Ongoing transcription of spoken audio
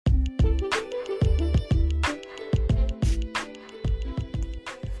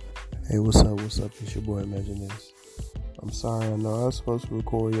Hey, what's up? It's your boy Imagine This. I'm sorry, I know I was supposed to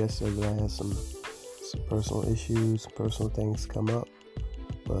record yesterday, but I had some personal issues, personal things come up.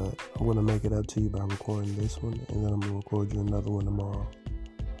 But I'm going to make it up to you by recording this one, and then I'm going to record you another one tomorrow.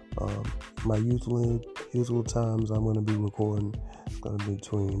 My usual times I'm going to be recording is going to be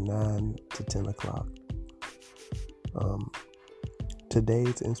between 9 to 10 o'clock.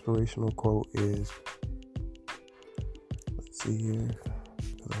 Today's inspirational quote is, let's see here,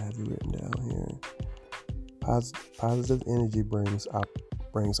 because I have it written down here. Positive energy brings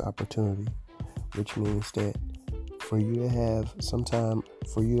opportunity, which means that for you to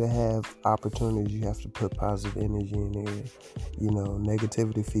have opportunities, you have to put positive energy in there.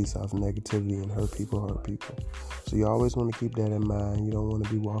 Negativity feeds off negativity, and hurt people. So you always want to keep that in mind. You don't want to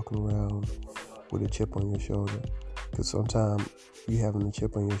be walking around with a chip on your shoulder, because sometimes you having a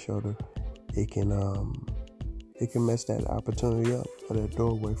chip on your shoulder, it can mess that opportunity up, or that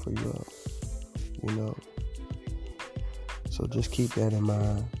doorway for you up. So just keep that in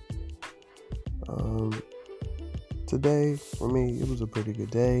mind. Today, for me, it was a pretty good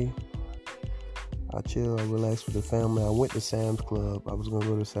day. I chilled, I relaxed with the family. I went to Sam's Club. I was going to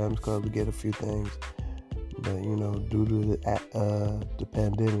go to Sam's Club to get a few things. But, due to the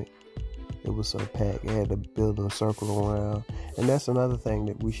pandemic, it was so packed. I had to build a circle around. And that's another thing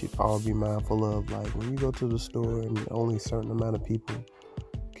that we should all be mindful of. Like, when you go to the store and only a certain amount of people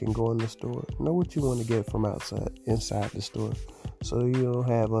can go in the store, know what you want to get from inside the store, so you don't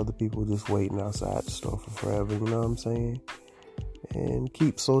have other people just waiting outside the store for forever. You know what I'm saying? And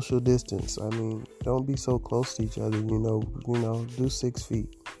keep social distance. I mean, don't be so close to each other. Do 6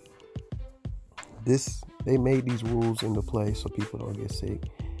 feet. They made these rules into play so people don't get sick.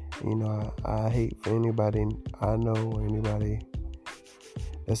 I hate for anybody I know or anybody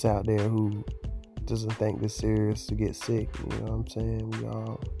that's out there who doesn't think this serious to get sick. You know what I'm saying?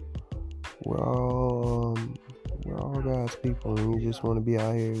 We're all God's people, and we just want to be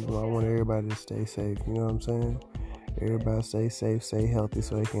out here. I want everybody to stay safe. You know what I'm saying? Everybody stay safe, stay healthy,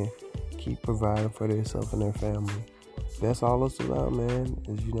 so they can keep providing for themselves and their family. That's all it's about, man.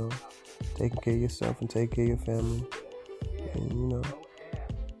 Is taking care of yourself and taking care of your family, and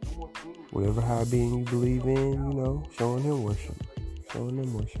whatever high being you believe in, showing them worship.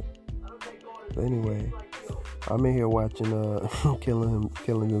 But anyway, I'm in here watching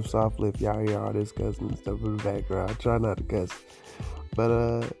killing him softly. If y'all hear all this cussing and stuff in the background, I try not to cuss.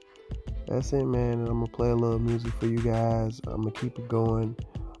 But that's it, man. And I'm gonna play a little music for you guys. I'm gonna keep it going.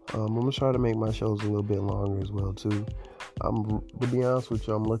 I'm gonna try to make my shows a little bit longer as well too. To be honest with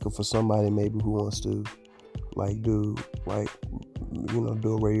you, I'm looking for somebody maybe who wants to do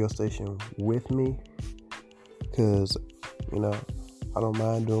a radio station with me, because I don't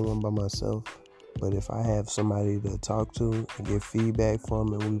mind doing one by myself. But if I have somebody to talk to and get feedback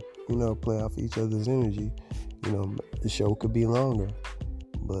from, and we, play off each other's energy, the show could be longer.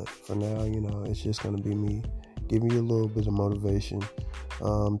 But for now, it's just going to be me giving you a little bit of motivation,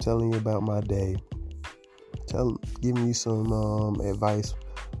 telling you about my day, giving you some advice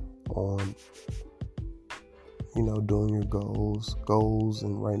on, doing your goals,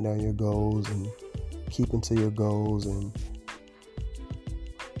 and writing down your goals and keeping to your goals, and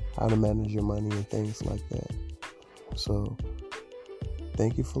how to manage your money and things like that. So,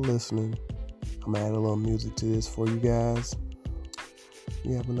 thank you for listening. I'm going to add a little music to this for you guys.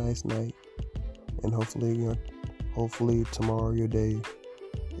 You have a nice night, and hopefully tomorrow your day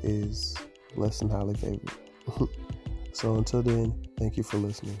is blessed and highly favored. So until then, thank you for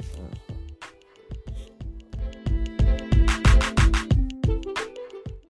listening.